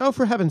 Oh,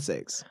 for heaven's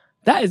sakes.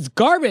 That is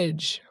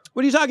garbage.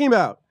 What are you talking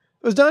about?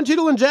 It was Don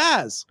Cheadle and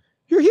Jazz.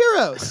 You're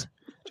heroes.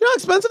 Do you know how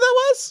expensive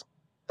that was?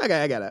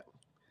 Okay, I get it.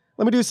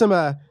 Let me do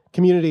some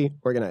community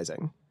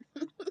organizing.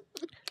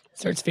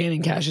 Starts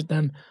fanning cash at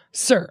them.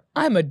 Sir,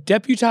 I'm a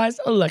deputized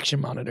election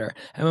monitor,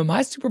 and when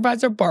my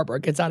supervisor Barbara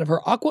gets out of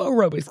her aqua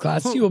aerobics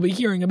class, she will be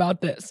hearing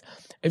about this.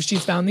 If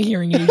she's found the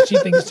hearing aid, she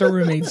thinks her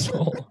roommate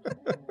stole.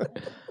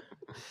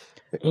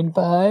 In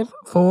 5,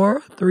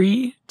 4,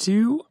 3,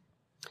 2.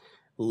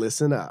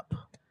 Listen up,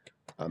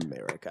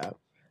 America.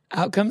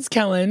 Out comes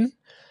Kellen.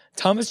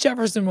 Thomas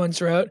Jefferson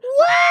once wrote,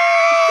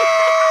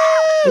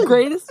 Woo! The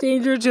greatest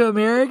danger to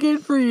American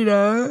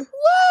freedom.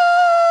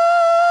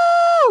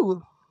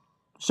 Woo!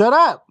 Shut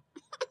up.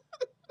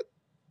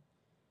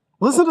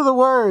 Listen to the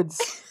words.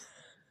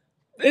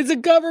 It's a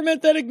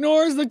government that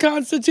ignores the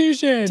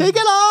Constitution. Take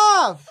it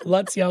off.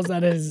 Lutz yells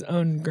at his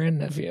own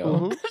grandnephew.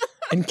 Mm-hmm.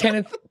 And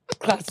Kenneth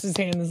clasps his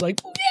hand and is like,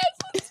 yes,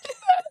 let's do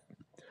that.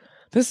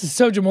 This is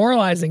so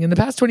demoralizing. In the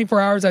past 24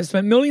 hours, I've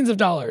spent millions of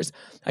dollars.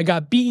 I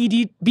got BET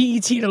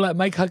to let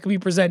Mike Huckabee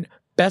present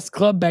Best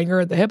Club Banger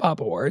at the Hip Hop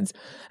Awards.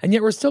 And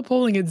yet we're still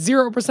polling at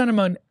 0%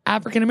 among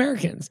African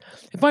Americans.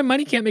 If my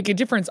money can't make a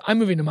difference, I'm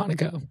moving to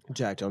Monaco.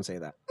 Jack, don't say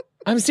that.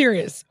 I'm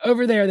serious.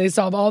 Over there, they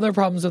solve all their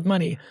problems with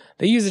money.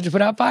 They use it to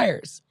put out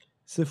fires.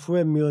 C'est fou,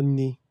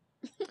 Mélanie.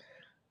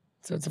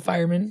 So it's a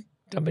fireman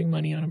dumping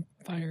money on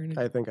a fire.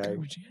 I think I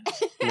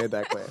made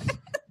that clear.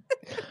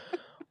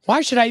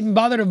 Why should I even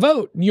bother to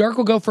vote? New York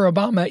will go for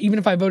Obama, even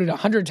if I voted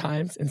 100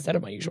 times instead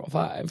of my usual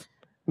 5.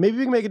 Maybe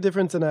we can make a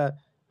difference in a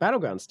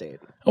battleground state.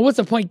 Oh, what's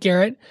the point,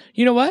 Garrett?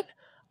 You know what?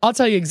 I'll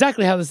tell you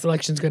exactly how this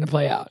election's going to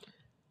play out.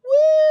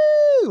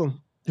 Woo!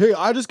 Hey,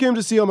 I just came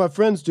to see how my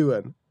friend's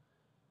doing.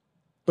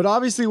 But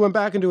obviously went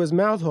back into his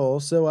mouth hole,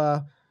 so,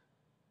 how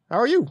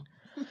are you?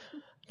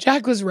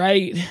 Jack was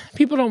right.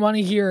 People don't want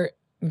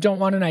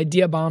an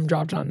idea bomb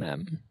dropped on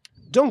them.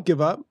 Don't give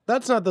up.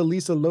 That's not the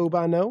Lisa Loeb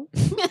I know.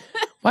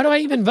 Why do I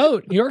even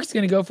vote? New York's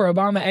going to go for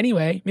Obama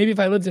anyway. Maybe if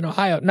I lived in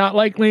Ohio, not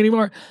likely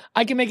anymore,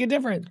 I can make a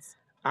difference.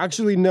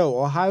 Actually, no.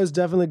 Ohio's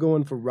definitely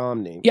going for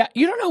Romney. Yeah,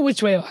 you don't know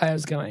which way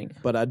Ohio's going.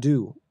 But I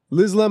do.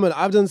 Liz Lemon,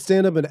 I've done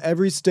stand-up in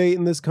every state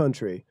in this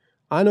country.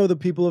 I know the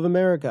people of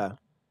America.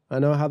 I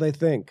know how they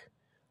think.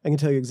 I can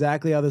tell you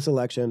exactly how this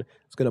election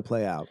is going to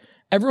play out.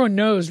 Everyone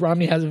knows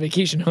Romney has a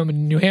vacation home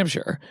in New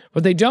Hampshire.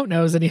 What they don't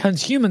know is that he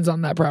hunts humans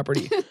on that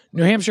property.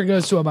 New Hampshire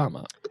goes to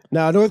Obama.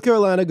 Now, North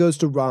Carolina goes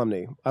to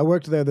Romney. I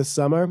worked there this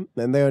summer,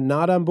 and they are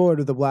not on board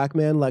with a black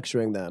man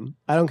lecturing them.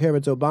 I don't care if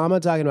it's Obama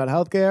talking about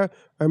healthcare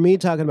or me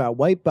talking about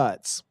white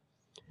butts.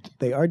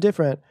 They are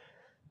different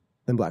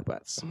than black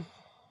butts.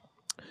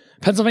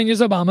 Pennsylvania's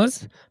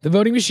Obama's. The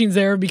voting machines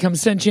there have become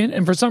sentient,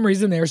 and for some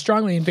reason, they are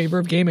strongly in favor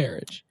of gay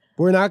marriage.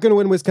 We're not going to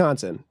win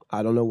Wisconsin.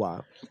 I don't know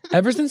why.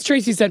 Ever since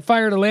Tracy set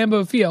fire to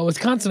Lambeau Field,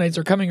 Wisconsinites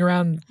are coming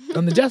around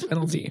on the death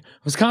penalty.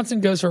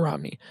 Wisconsin goes for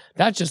Romney.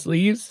 That just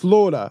leaves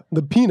Florida,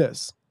 the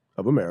penis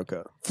of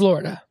America.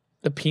 Florida,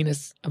 the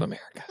penis of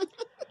America.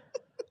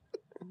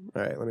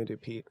 All right, let me do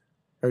Pete.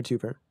 Or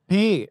Twofer.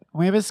 Pete,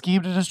 we have a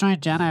scheme to destroy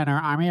Jenna and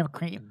our army of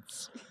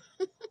cretins.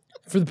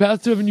 For the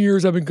past 7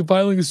 years, I've been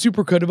compiling a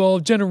supercut of all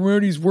of Jenna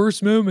Maroney's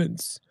worst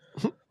moments.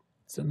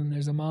 So then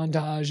there's a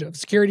montage of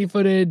security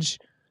footage,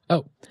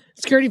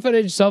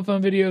 cell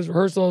phone videos,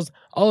 rehearsals.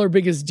 All our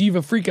biggest diva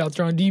freakouts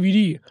are on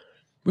DVD.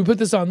 We put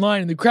this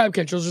online and the crab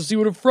catchers will see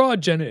what a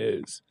fraud Jenna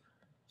is.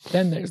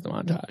 Then there's the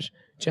montage.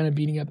 Jenna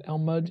beating up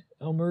Elmerd,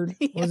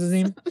 what was his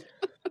name?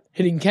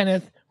 Hitting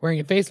Kenneth, wearing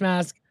a face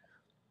mask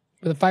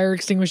with a fire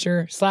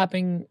extinguisher,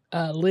 slapping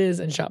Liz,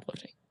 and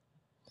shoplifting.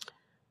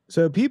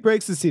 So Pete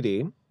breaks the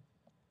CD.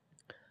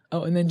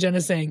 Oh, and then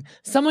Jenna's saying,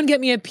 someone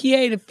get me a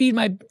PA to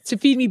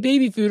feed me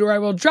baby food or I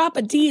will drop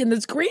a D in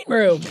this green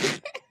room.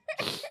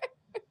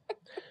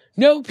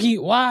 No,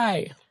 Pete,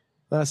 why?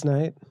 Last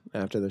night,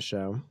 after the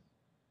show,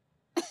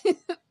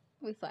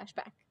 We flash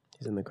back.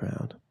 he's in the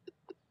crowd.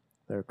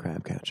 There are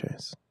crab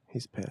catchers.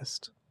 He's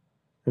pissed.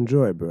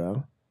 Enjoy,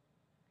 bro.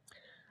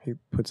 He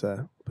puts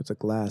a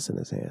glass in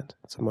his hand.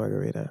 It's a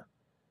margarita.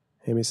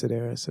 Amy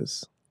Sedaris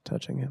is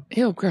touching him.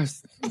 Ew,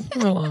 gross. Leave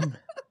her alone.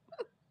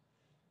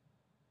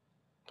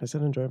 I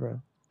said enjoy,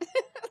 bro.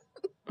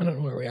 I don't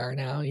know where we are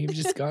now. You've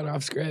just gone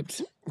off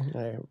script.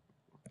 I,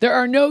 There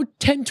are no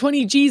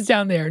 1020 G's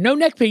down there. No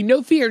neck pain,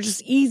 no fear,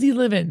 just easy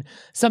living.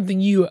 Something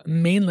you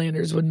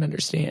mainlanders wouldn't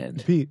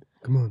understand. Pete,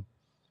 come on.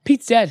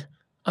 Pete's dead.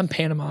 I'm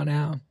Panama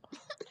now.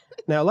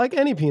 Now, like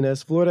any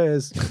penis, Florida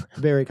is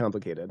very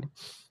complicated.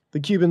 The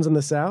Cubans in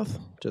the South,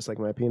 just like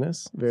my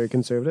penis, very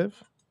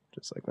conservative,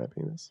 just like my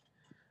penis.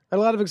 A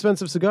lot of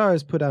expensive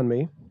cigars put on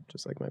me,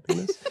 just like my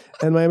penis,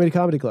 and Miami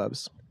comedy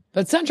clubs.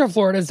 But Central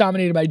Florida is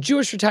dominated by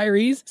Jewish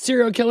retirees,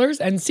 serial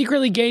killers, and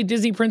secretly gay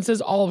Disney princes,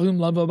 all of whom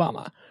love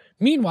Obama.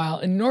 Meanwhile,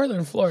 in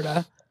northern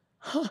Florida,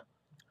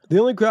 The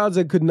only crowds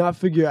I could not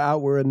figure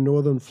out were in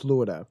northern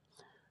Florida.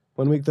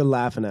 1 week they're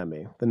laughing at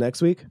me. The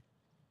next week,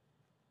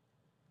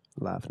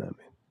 laughing at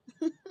me.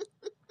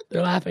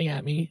 they're laughing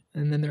at me,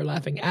 and then they're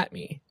laughing at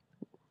me.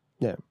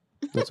 Yeah,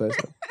 that's what I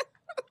said.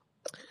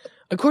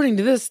 According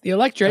to this, the I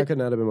electorate... could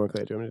not have been more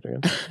clear. Do you want me to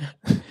do it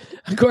again?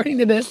 According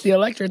to this, the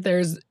electorate there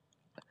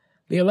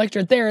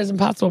is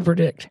impossible to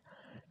predict.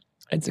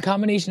 It's a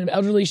combination of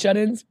elderly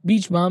shut-ins,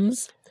 beach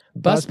bums,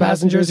 bus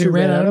passengers who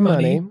ran out of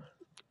money,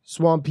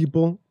 swamp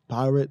people,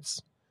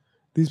 pirates.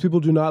 These people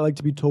do not like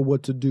to be told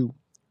what to do.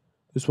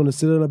 They just want to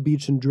sit on a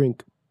beach and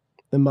drink.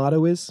 The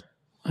motto is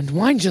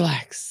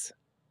Unwindulax.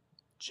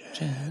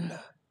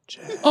 Jenna.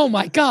 Oh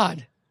my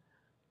God.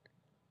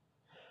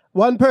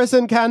 One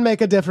person can make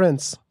a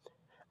difference.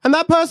 And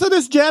that person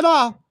is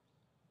Jenna.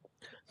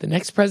 The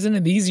next president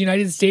of these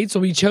United States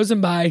will be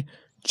chosen by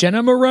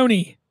Jenna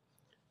Maroney.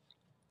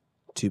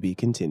 To be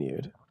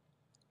continued.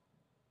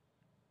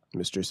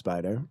 Mr.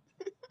 Spider.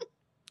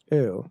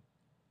 Ew.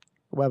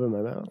 Web in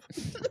my mouth.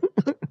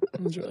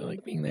 I was really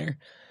like being there.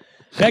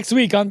 Next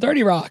week on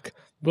 30 Rock,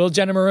 will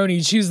Jenna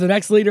Maroney choose the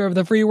next leader of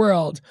the free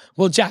world?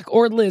 Will Jack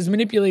or Liz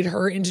manipulate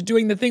her into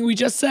doing the thing we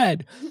just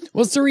said?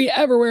 Will Suri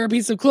ever wear a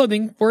piece of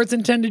clothing for its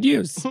intended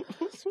use?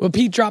 Will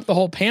Pete drop the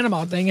whole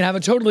Panama thing and have a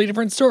totally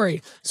different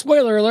story?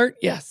 Spoiler alert,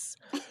 yes.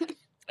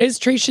 Is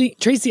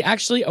Tracy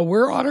actually a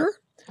were-otter?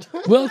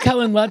 Will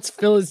Kellen Lutz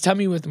fill his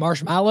tummy with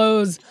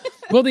marshmallows?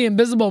 Will the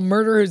invisible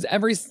murderers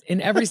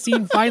in every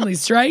scene finally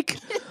strike?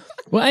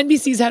 Will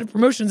NBC's head of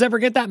promotions ever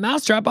get that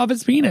mousetrap off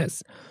his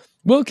penis?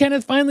 Will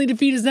Kenneth finally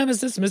defeat his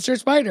nemesis, Mr.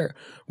 Spider?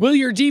 Will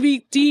your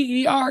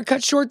DVDER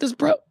cut short this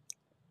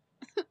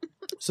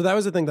So that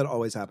was the thing that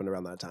always happened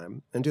around that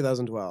time. In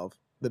 2012,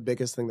 the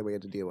biggest thing that we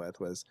had to deal with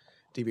was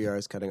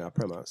DVRs cutting off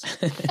promos.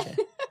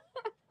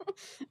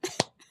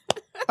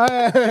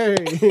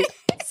 Hey!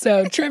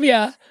 So,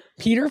 trivia.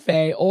 Peter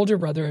Fay, older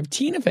brother of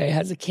Tina Fey,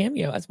 has a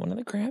cameo as one of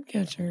the crab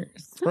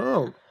catchers.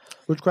 Oh.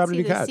 Which crab did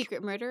he catch?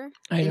 Secret murder?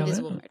 I don't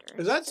Invisible know. murder.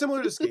 Is that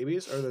similar to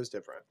scabies or are those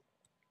different?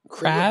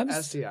 Crabs?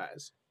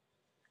 STIs.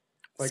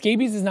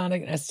 Scabies is not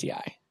an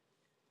STI.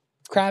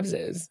 Crabs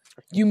is.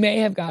 You may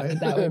have gotten it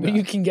that way, but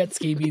you can get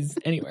scabies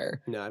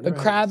anywhere. No, I've but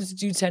never crabs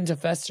do tend to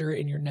fester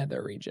in your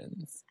nether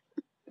regions.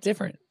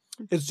 Different.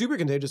 It's super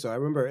contagious, though. I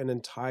remember an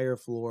entire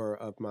floor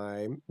of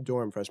my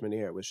dorm freshman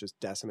year was just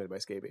decimated by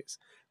scabies.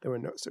 There were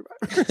no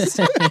survivors.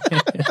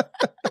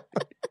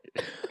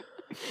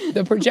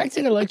 The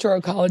projected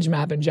electoral college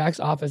map in Jack's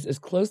office is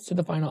close to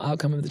the final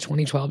outcome of the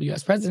 2012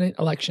 U.S. president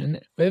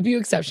election, with a few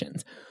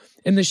exceptions.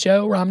 In the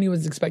show, Romney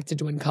was expected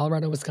to win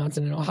Colorado,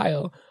 Wisconsin, and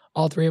Ohio,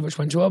 all three of which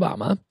went to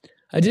Obama.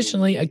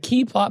 Additionally, a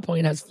key plot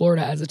point has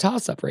Florida as a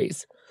toss-up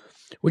race,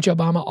 which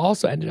Obama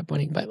also ended up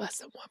winning by less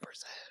than 1%.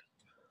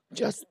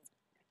 Just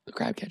the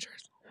crab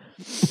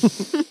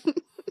catchers.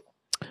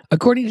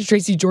 According to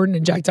Tracy Jordan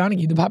and Jack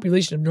Donaghy, the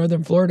population of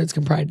northern Florida is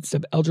comprised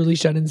of elderly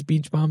shut-ins,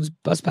 beach bums,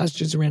 bus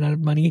passengers who ran out of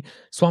money,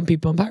 swamp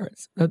people, and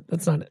pirates.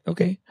 That's not it.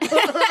 Okay.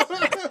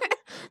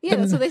 Yeah,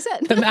 that's what they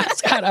said. The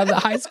mascot of the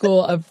high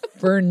school of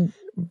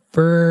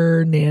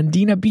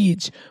Fernandina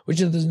Beach, which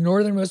is the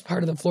northernmost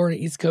part of the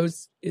Florida East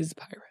Coast, is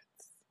pirates.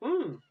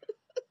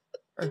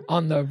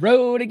 On the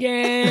road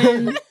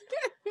again.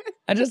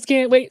 I just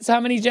can't wait. So how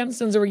many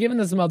gemstones are we giving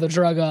this mother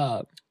truck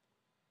up?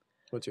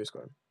 What's your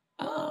score?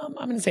 I'm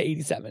going to say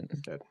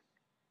 87. Good.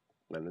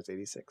 Mine was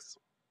 86.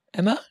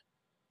 Emma?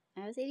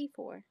 I was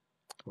 84.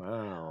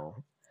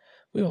 Wow.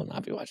 We will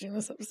not be watching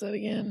this episode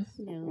again.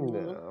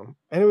 No.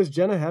 And it was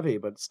Jenna heavy,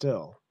 but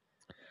still.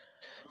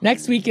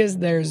 Next week is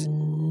There's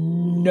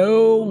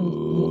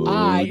No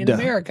I in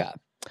America.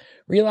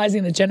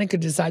 Realizing that Jenna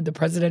could decide the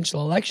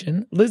presidential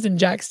election, Liz and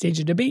Jack stage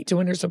a debate to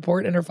win her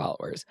support and her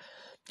followers.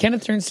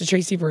 Kenneth turns to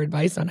Tracy for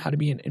advice on how to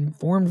be an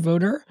informed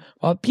voter,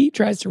 while Pete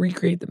tries to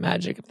recreate the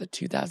magic of the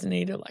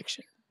 2008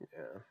 election.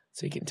 Yeah.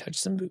 So he can touch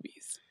some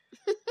boobies.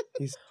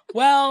 He's...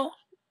 Well,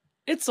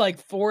 it's like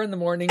 4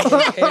 a.m,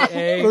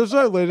 aka This is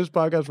our latest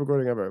podcast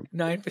recording ever.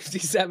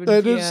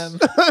 9:57 p.m.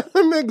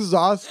 I'm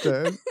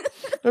exhausted.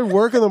 I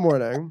work in the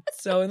morning.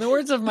 So in the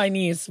words of my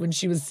niece, when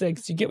she was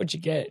 6, you get what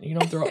you get. You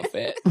don't throw a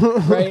fit,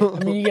 right?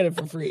 I mean, you get it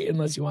for free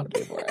unless you want to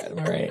pay for it. Am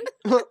I right?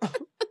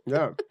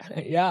 Yeah.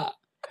 Yeah.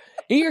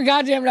 Eat your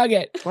goddamn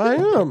nugget. I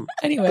am.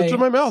 Anyway. It's in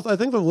my mouth. I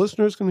think the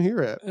listeners can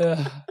hear it.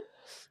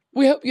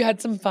 We hope you had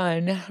some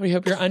fun. We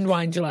hope you're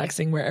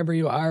unwindulaxing wherever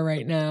you are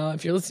right now.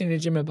 If you're listening to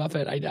Jimmy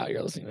Buffett, I doubt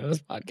you're listening to this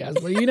podcast,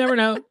 but you never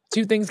know.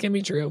 Two things can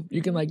be true.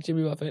 You can like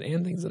Jimmy Buffett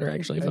and things that are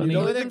actually funny.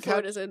 Northern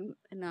Florida is an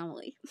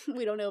anomaly.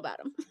 We don't know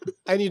about him.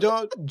 And you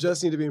don't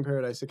just need to be in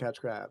paradise to catch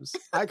crabs.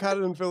 I caught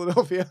it in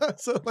Philadelphia.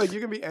 So like you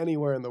can be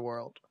anywhere in the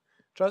world.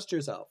 Trust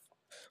yourself.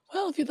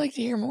 Well, if you'd like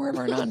to hear more of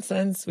our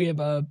nonsense, we have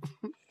a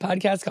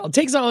podcast called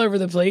Takes All Over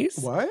the Place.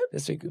 What?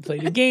 This week we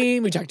played a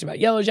game. We talked about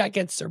Yellow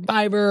Jackets,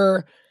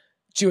 Survivor,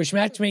 Jewish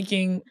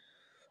matchmaking.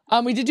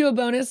 We did do a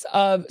bonus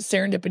of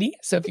Serendipity.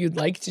 So if you'd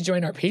like to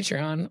join our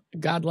Patreon,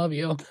 God love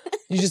you,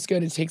 you just go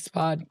to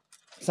Takespod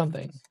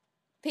something.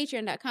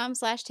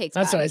 Patreon.com/takespod.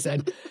 That's what I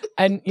said.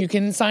 And you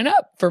can sign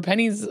up for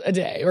pennies a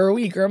day or a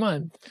week or a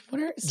month.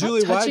 Stop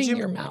Julie, touching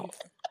your mouth.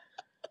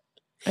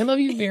 I love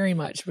you very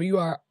much, but you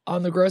are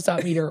on the gross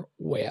out meter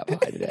way up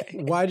high today.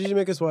 Why did you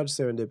make us watch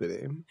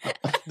Serendipity?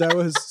 That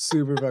was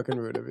super fucking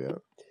rude of you.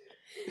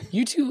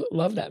 You two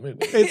love that movie.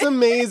 It's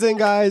amazing,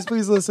 guys.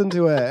 Please listen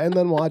to it and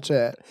then watch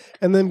it.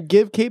 And then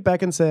give Kate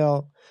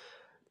Beckinsale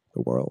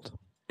the world.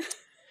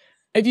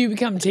 If you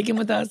become taken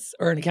with us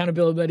or an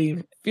accountability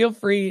buddy, feel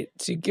free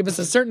to give us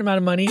a certain amount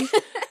of money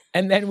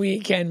and then we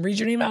can read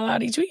your name out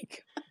loud each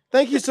week.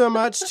 Thank you so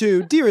much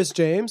to Dearest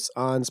James,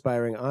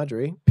 Awe-Inspiring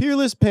Audrey,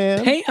 Peerless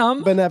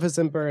Pam,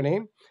 Beneficent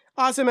Bernie,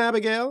 Awesome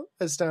Abigail,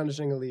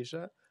 Astonishing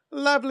Alicia,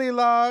 Lovely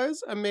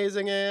Lars,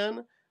 Amazing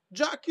Anne,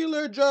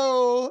 Jocular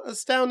Joel,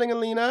 Astounding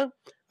Alina,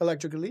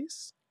 Electric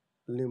Elise,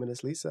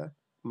 Luminous Lisa,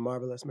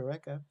 Marvelous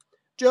Mareka,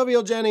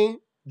 Jovial Jenny,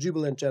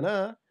 Jubilant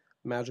Jenna,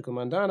 Magical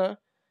Mandana,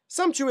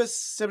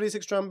 Sumptuous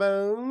 76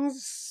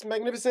 Trombones,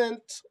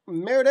 Magnificent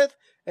Meredith,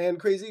 and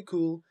Crazy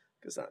Cool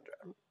Cassandra.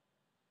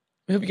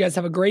 We hope you guys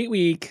have a great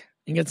week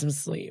and get some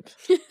sleep.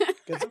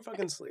 Get some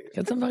fucking sleep.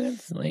 Get some fucking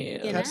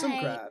sleep. Catch some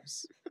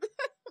crabs.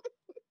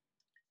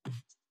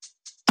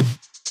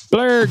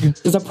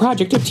 Blurg is a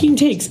project of Team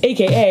Takes,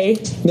 a.k.a.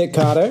 Nick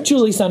Cotter,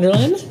 Julie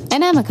Sunderland,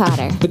 and Emma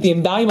Cotter, with the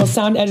invaluable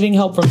sound editing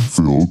help from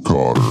Phil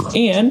Cotter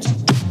and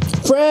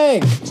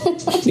Frank.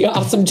 The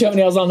awesome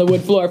toenails on the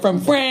wood floor from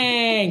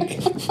Frank.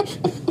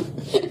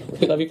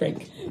 We love you,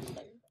 Frank.